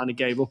and kind of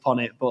gave up on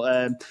it.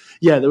 But,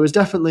 yeah, there was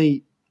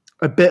definitely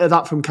a bit of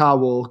that from Kyle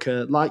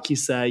Walker. Like you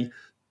say,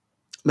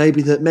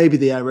 maybe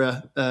the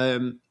error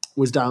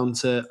was down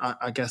to,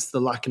 I guess,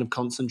 the lacking of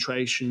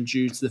concentration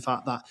due to the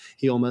fact that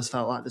he almost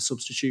felt like the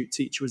substitute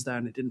teacher was there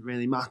and it didn't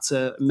really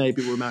matter.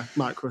 Maybe we're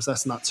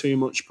micro-assessing that too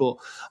much, but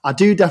I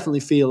do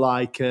definitely feel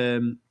like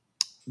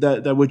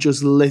there were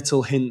just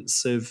little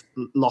hints of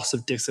loss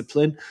of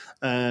discipline.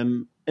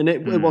 And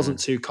it wasn't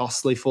too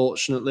costly,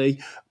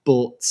 fortunately,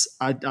 but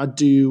I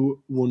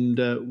do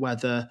wonder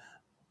whether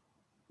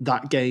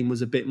that game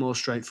was a bit more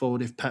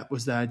straightforward if Pep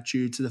was there,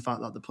 due to the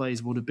fact that the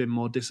players would have been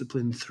more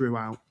disciplined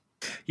throughout.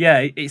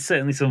 Yeah, it's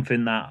certainly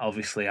something that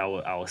obviously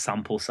our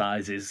sample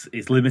size is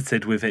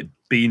limited with it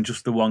being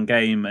just the one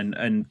game,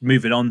 and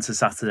moving on to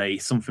Saturday,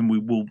 something we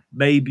will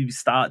maybe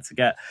start to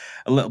get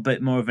a little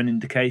bit more of an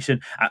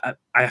indication. I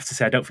have to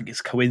say, I don't think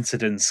it's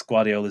coincidence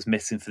Guardiola's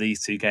missing for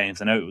these 2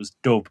 games. I know it was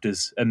dubbed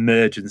as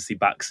emergency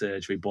back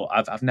surgery, but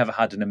I've never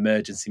had an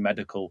emergency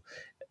medical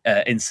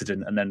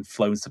incident and then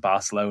flown to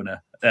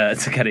Barcelona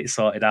to get it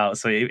sorted out.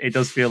 So it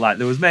does feel like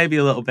there was maybe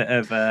a little bit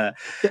of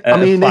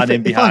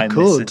planning behind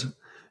this.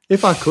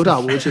 If I could, I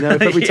would. You know,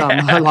 if every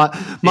time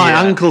my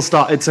ankle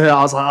started to hurt,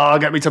 I was like, "Oh,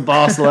 get me to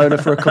Barcelona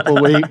for a couple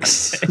of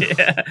weeks."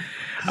 Yeah,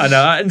 I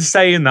know. And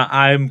saying that,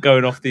 I'm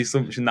going off the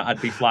assumption that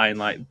I'd be flying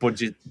like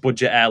budget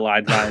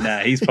airline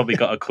Ryanair. He's probably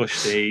got a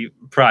cushy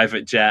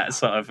private jet,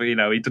 sort of. You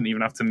know, he doesn't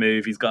even have to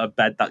move. He's got a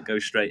bed that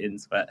goes straight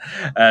into it.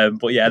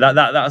 But yeah,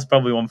 that's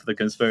probably one for the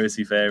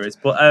conspiracy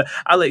theorists. But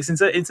Alex,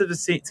 into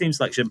the team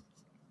selection.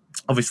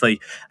 Obviously,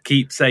 I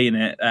keep saying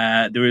it,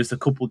 there is a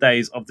couple of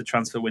days of the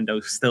transfer window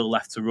still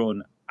left to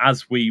run.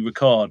 As we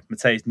record,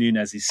 Mateus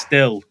Nunes is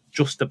still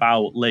just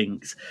about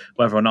linked.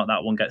 Whether or not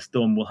that one gets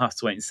done, we'll have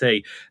to wait and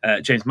see.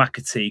 James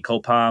McAtee,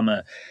 Cole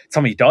Palmer,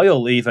 Tommy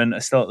Doyle even are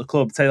still at the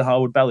club, Taylor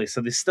Harwood-Belly.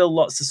 So there's still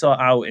lots to sort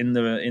out in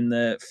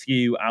the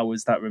few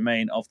hours that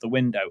remain of the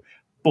window.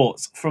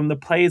 But from the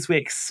players we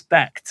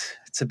expect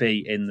to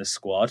be in the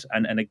squad,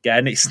 and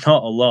again, it's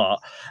not a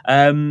lot,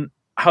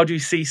 how do you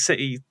see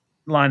City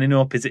lining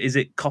up? Is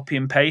it copy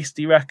and paste,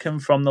 do you reckon,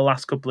 from the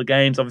last couple of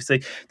games?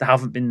 Obviously, there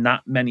haven't been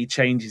that many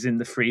changes in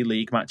the 3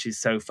 league matches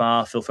so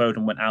far. Phil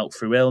Foden went out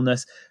through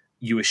illness.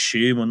 You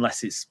assume,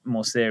 unless it's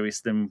more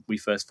serious than we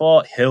first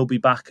thought, he'll be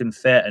back and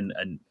fit and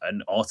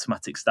an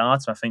automatic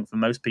starter, I think, for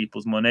most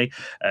people's money.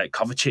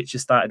 Kovacic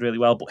has started really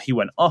well, but he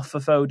went off for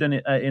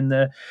Foden in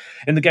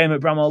the game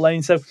at Bramall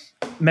Lane. So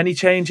many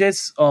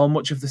changes or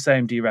much of the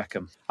same, do you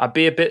reckon? I'd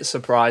be a bit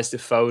surprised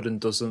if Foden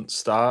doesn't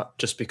start,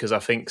 just because I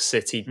think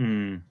City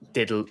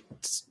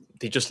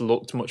they just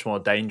looked much more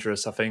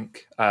dangerous, I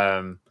think,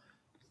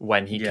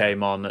 when he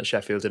came on at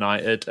Sheffield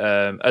United.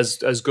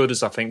 As good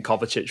as I think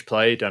Kovacic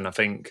played, and I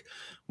think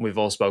we've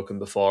all spoken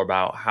before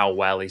about how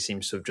well he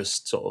seems to have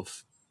just sort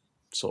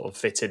of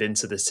fitted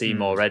into the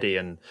team already,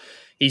 and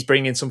he's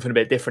bringing something a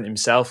bit different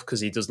himself, because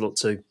he does look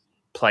to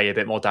play a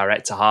bit more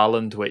direct to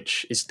Haaland,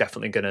 which is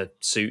definitely going to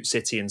suit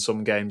City in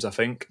some games, I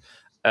think.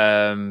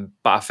 But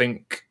I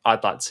think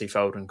I'd like to see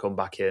Foden come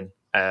back in.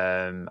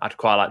 I'd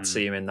quite like to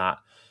see him in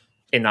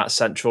that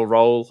central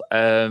role.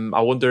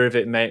 I wonder if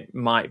it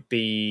might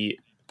be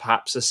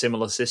perhaps a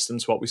similar system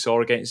to what we saw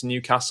against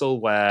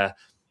Newcastle, where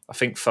I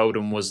think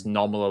Foden was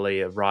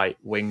nominally a right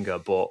winger,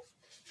 but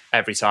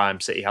every time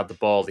City had the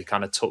ball, he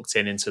kind of tucked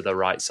into the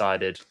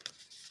right-sided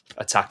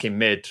attacking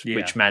mid,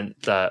 which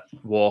meant that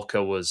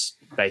Walker was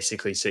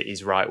basically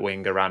City's right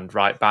winger and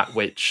right back,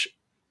 which,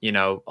 a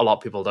lot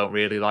of people don't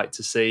really like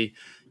to see.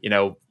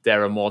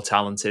 There are more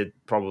talented,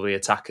 probably,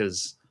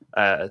 attackers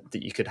that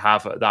you could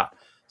have at that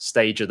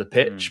stage of the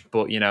pitch,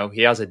 but,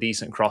 he has a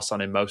decent cross on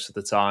him most of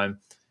the time.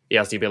 He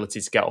has the ability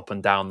to get up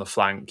and down the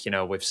flank,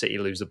 with City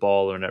lose the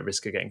ball and at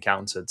risk of getting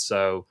countered.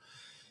 So,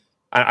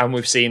 and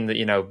we've seen that,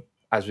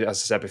 as I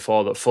said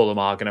before, that Fulham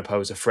are going to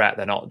pose a threat.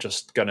 They're not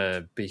just going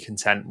to be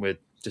content with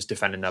just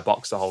defending their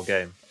box the whole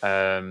game.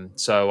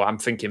 So I'm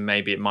thinking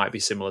maybe it might be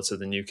similar to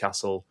the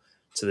Newcastle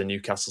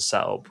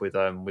setup with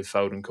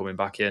Foden coming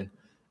back in.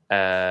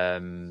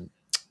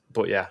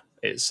 But yeah,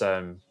 it's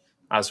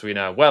as we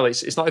know. Well,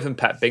 it's not even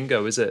Pep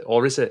Bingo, is it?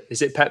 Or is it?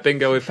 Is it Pep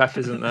Bingo if Pep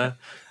isn't there?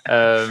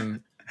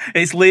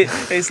 It's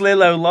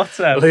Lilo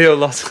Lotto. Leo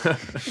Lotto.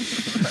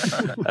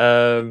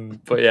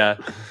 But yeah.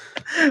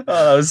 Oh,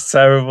 that was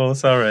terrible.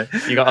 Sorry.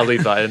 You got to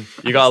leave that in.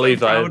 You got to leave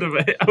that in. Of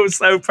it. I was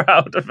so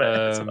proud of it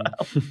as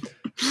well.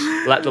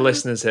 Let the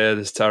listeners hear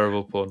this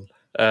terrible pun.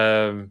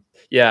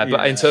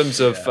 But in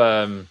terms of,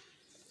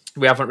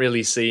 we haven't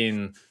really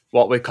seen,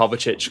 what with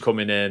Kovacic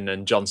coming in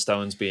and John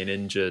Stones being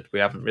injured, we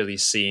haven't really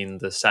seen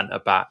the centre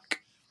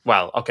back.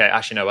 Well, okay,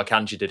 actually no,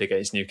 Akanji did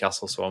against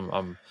Newcastle, so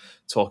I'm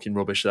talking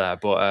rubbish there.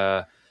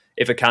 But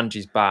if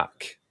Akanji's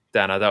back,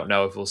 then I don't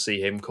know if we'll see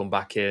him come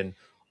back in,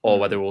 or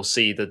whether we'll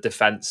see the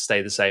defence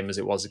stay the same as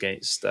it was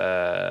against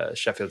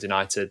Sheffield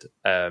United.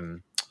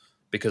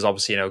 Because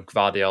obviously,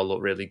 Gvardiol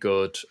looked really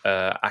good.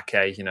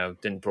 Ake,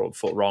 didn't put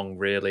foot wrong,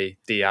 really.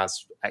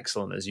 Diaz,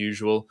 excellent as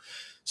usual.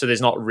 So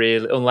there's not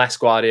really, unless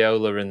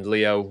Guardiola and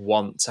Leo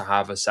want to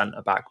have a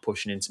centre-back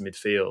pushing into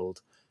midfield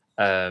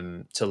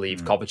to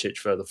leave Kovacic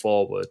further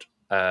forward,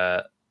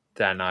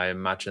 then I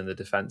imagine the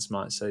defence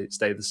might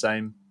stay the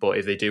same. But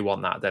if they do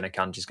want that, then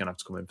Akanji's going to have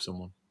to come in for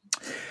someone.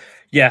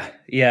 Yeah.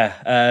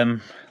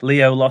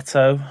 Leo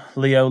Lotto,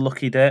 Leo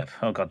Lucky Dip.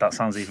 Oh God, that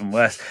sounds even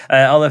worse.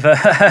 Oliver,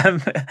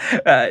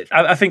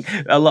 I think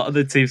a lot of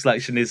the team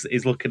selection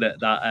is looking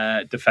at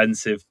that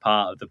defensive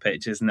part of the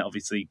pitch, isn't it?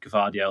 Obviously,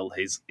 Gvardiol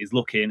is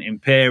looking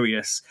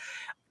imperious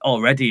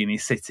already in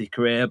his City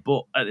career,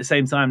 but at the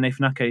same time,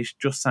 Nathan Ake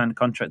just signed a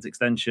contract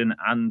extension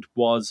and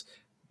was,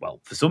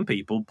 well, for some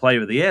people,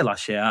 Player of the Year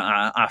last year.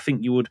 I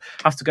think you would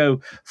have to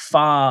go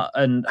far,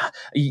 and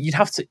you'd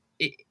have to.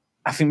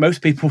 I think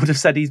most people would have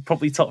said he's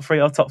probably top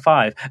 3 or top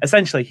 5.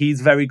 Essentially,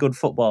 he's a very good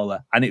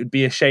footballer, and it would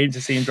be a shame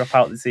to see him drop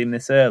out the team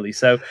this early.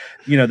 So,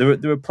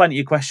 there are plenty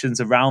of questions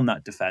around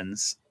that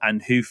defence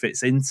and who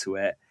fits into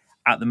it.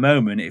 At the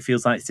moment, it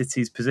feels like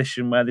City's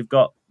position where they've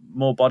got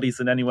more bodies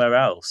than anywhere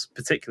else,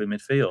 particularly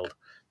midfield.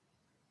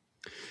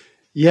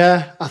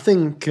 Yeah, I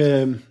think,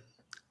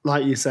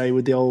 like you say,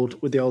 with the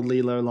old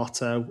Lilo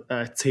Lotto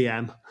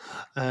TM,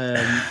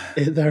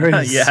 there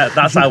is. Yeah,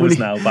 that's ours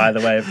now, by the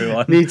way,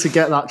 everyone. Need to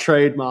get that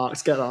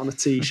trademarked, get that on a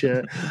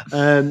t-shirt.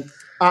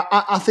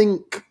 I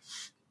think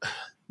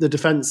the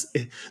defence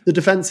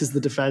is the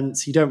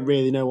defence. You don't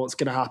really know what's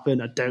going to happen.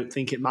 I don't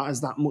think it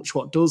matters that much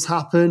what does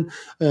happen.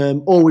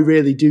 All we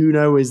really do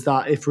know is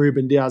that if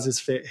Ruben Diaz is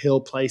fit, he'll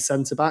play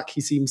centre-back.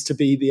 He seems to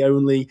be the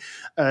only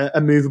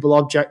immovable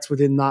object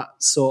within that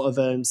sort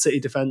of City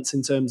defence,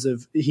 in terms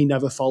of he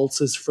never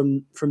falters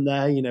from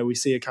there. We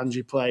see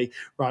Akanji play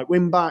right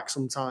wing-back,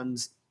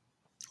 sometimes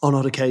on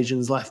odd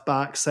occasions left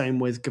back. Same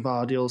with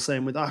Gvardiol,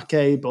 same with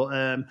Ake.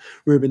 But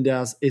Ruben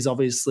Diaz is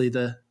obviously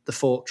the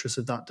fortress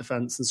of that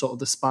defence and sort of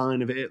the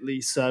spine of it at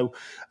least. So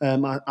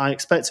I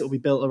expect it will be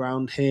built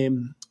around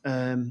him.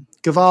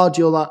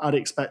 Gvardiol, I'd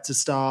expect to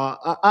start.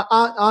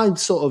 I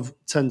sort of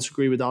tend to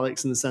agree with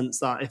Alex in the sense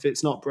that if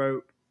it's not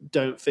broke,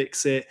 don't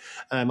fix it.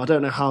 I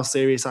don't know how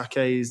serious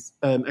Akanji's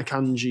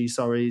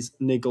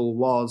niggle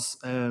was,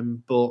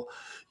 but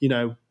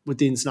with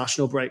the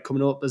international break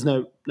coming up, there's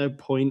no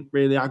point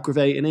really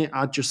aggravating it.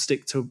 I'd just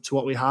stick to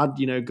what we had.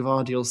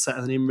 Gvardiol's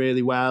settling in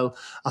really well.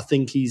 I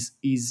think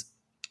he's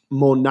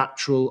more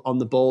natural on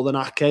the ball than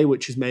Ake,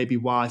 which is maybe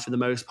why, for the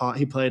most part,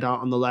 he played out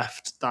on the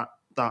left that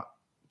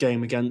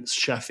game against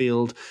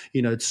Sheffield,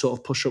 to sort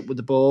of push up with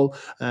the ball.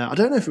 I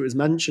don't know if it was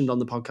mentioned on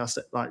the podcast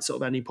at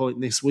sort of any point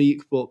this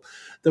week, but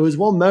there was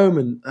one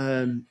moment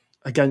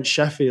against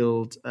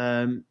Sheffield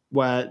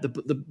where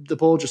the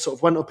ball just sort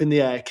of went up in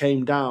the air,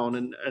 came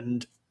down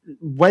and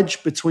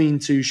wedged between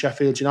two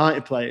Sheffield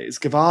United players.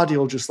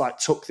 Gvardiol just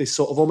took this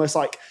sort of almost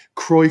like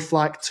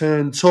Cruyff-like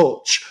turn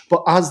touch,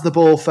 but as the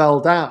ball fell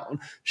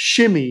down,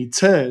 shimmy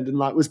turned and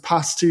was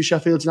past two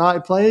Sheffield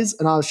United players,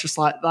 and I was just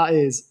like, that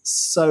is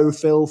so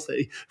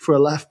filthy for a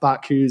left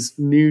back who's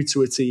new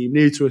to a team,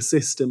 new to a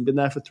system, been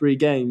there for 3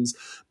 games.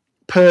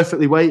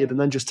 Perfectly weighted and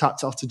then just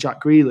tapped off to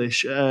Jack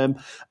Grealish.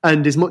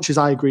 And as much as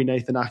I agree,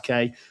 Nathan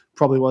Ake,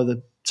 probably one of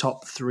the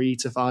top 3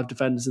 to 5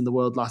 defenders in the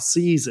world last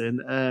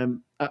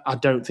season, I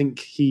don't think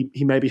he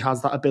maybe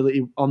has that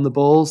ability on the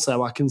ball.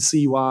 So I can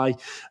see why,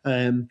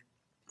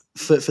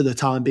 for the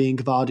time being,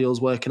 Gvardiol's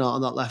working out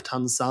on that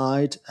left-hand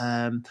side.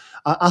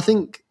 I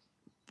think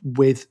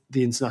with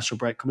the international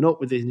break coming up,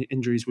 with the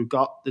injuries we've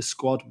got, the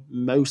squad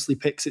mostly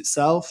picks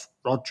itself.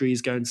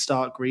 Rodri's going to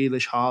start,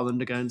 Grealish,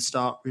 Haaland are going to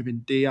start,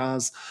 Ruben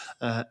Diaz,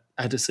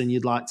 Ederson,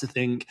 you'd like to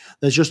think.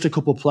 There's just a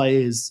couple of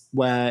players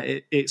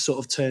where it sort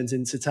of turns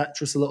into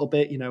Tetris a little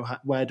bit.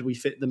 Where do we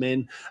fit them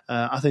in?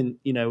 I think,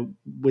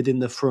 within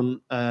the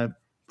front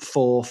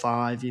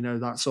 4-5,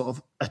 that sort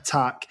of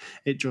attack,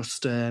 it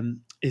just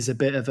is a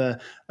bit of a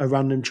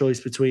random choice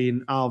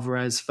between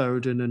Alvarez,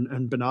 Foden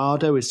and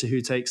Bernardo as to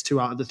who takes 2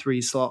 out of the 3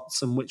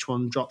 slots and which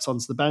one drops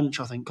onto the bench.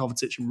 I think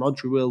Kovacic and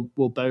Rodri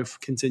will both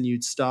continue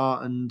to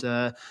start, and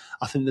I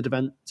think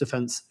the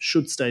defence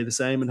should stay the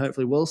same and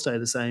hopefully will stay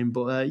the same.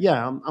 But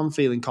I'm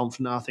feeling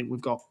confident. I think we've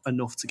got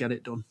enough to get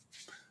it done.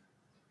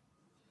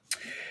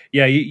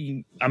 Yeah,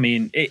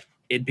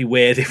 it'd be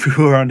weird if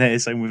we were on here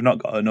saying we've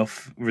not got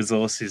enough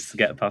resources to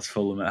get past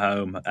Fulham at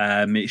home.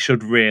 It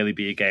should really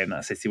be a game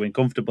that City win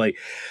comfortably.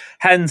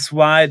 Hence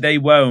why they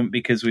won't,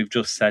 because we've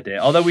just said it.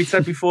 Although we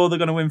said before they're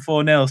going to win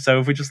 4-0, so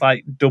if we just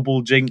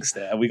double jinxed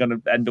it, are we going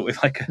to end up with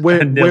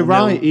We're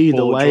right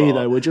either way,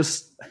 though.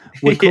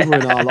 We're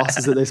covering our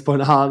losses at this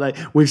point, aren't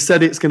they? We've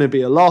said it's going to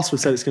be a loss. We've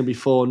said it's going to be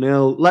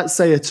 4-0. Let's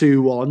say a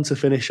 2-1 to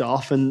finish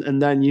off,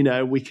 and then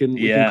we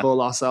can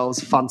call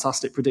ourselves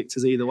fantastic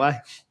predictors either way.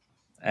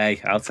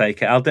 Hey, I'll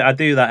take it. I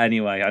do that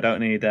anyway. I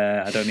don't need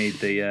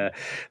the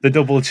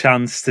double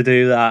chance to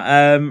do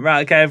that.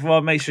 Right, okay,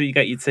 everyone, make sure you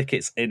get your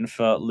tickets in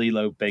for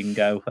Lilo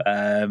Bingo.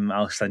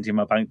 I'll send you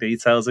my bank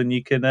details and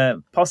you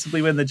can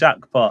possibly win the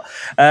jackpot.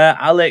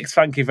 Alex,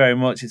 thank you very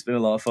much. It's been a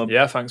lot of fun.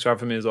 Yeah, thanks for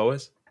having me as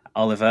always.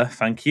 Oliver,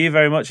 thank you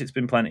very much. It's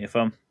been plenty of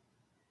fun.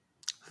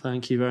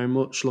 Thank you very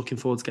much. Looking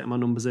forward to getting my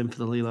numbers in for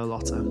the Lilo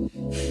Lotto.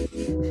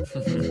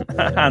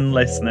 And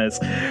listeners,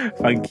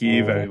 thank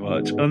you very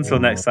much. Until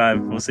next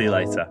time, we'll see you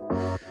later.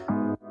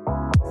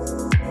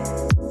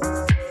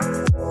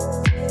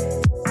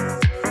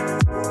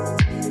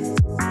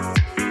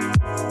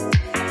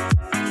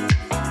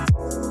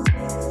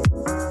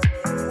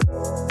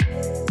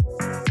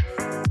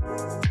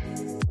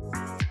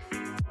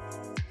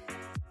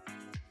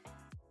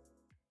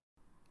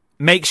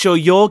 Make sure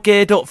you're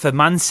geared up for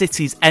Man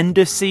City's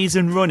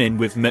end-of-season run-in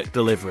with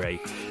McDelivery.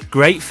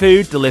 Great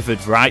food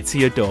delivered right to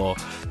your door.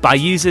 By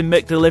using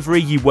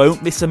McDelivery, you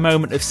won't miss a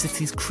moment of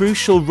City's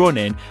crucial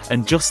run-in,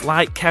 and just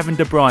like Kevin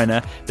De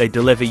Bruyne, they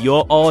deliver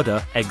your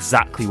order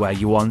exactly where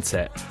you want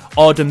it.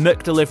 Order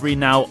McDelivery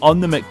now on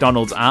the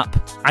McDonald's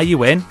app. Are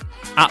you in?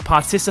 At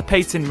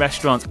participating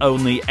restaurants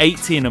only,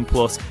 18 and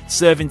plus,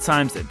 serving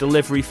times,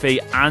 delivery fee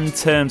and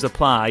terms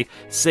apply.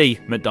 See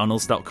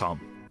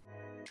mcdonalds.com.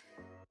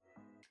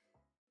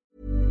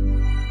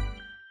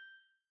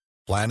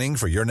 Planning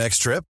for your next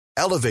trip?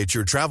 Elevate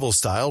your travel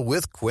style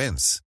with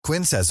Quince.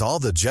 Quince has all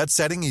the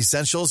jet-setting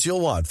essentials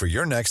you'll want for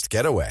your next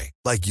getaway,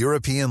 like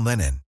European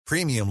linen,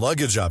 premium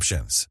luggage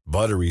options,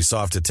 buttery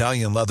soft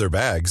Italian leather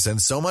bags,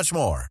 and so much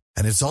more.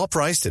 And it's all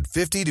priced at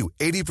 50 to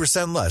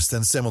 80% less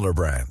than similar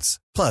brands.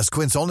 Plus,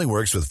 Quince only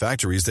works with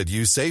factories that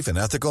use safe and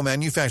ethical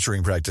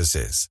manufacturing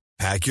practices.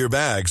 Pack your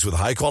bags with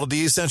high-quality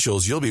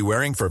essentials you'll be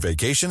wearing for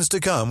vacations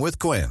to come with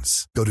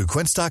Quince. Go to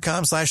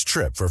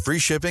quince.com/trip for free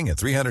shipping and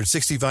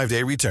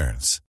 365-day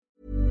returns.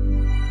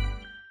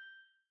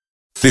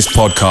 This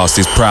podcast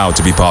is proud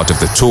to be part of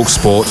the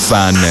TalkSport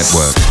Fan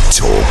Network.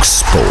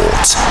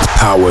 TalkSport.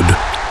 Powered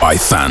by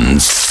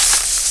fans.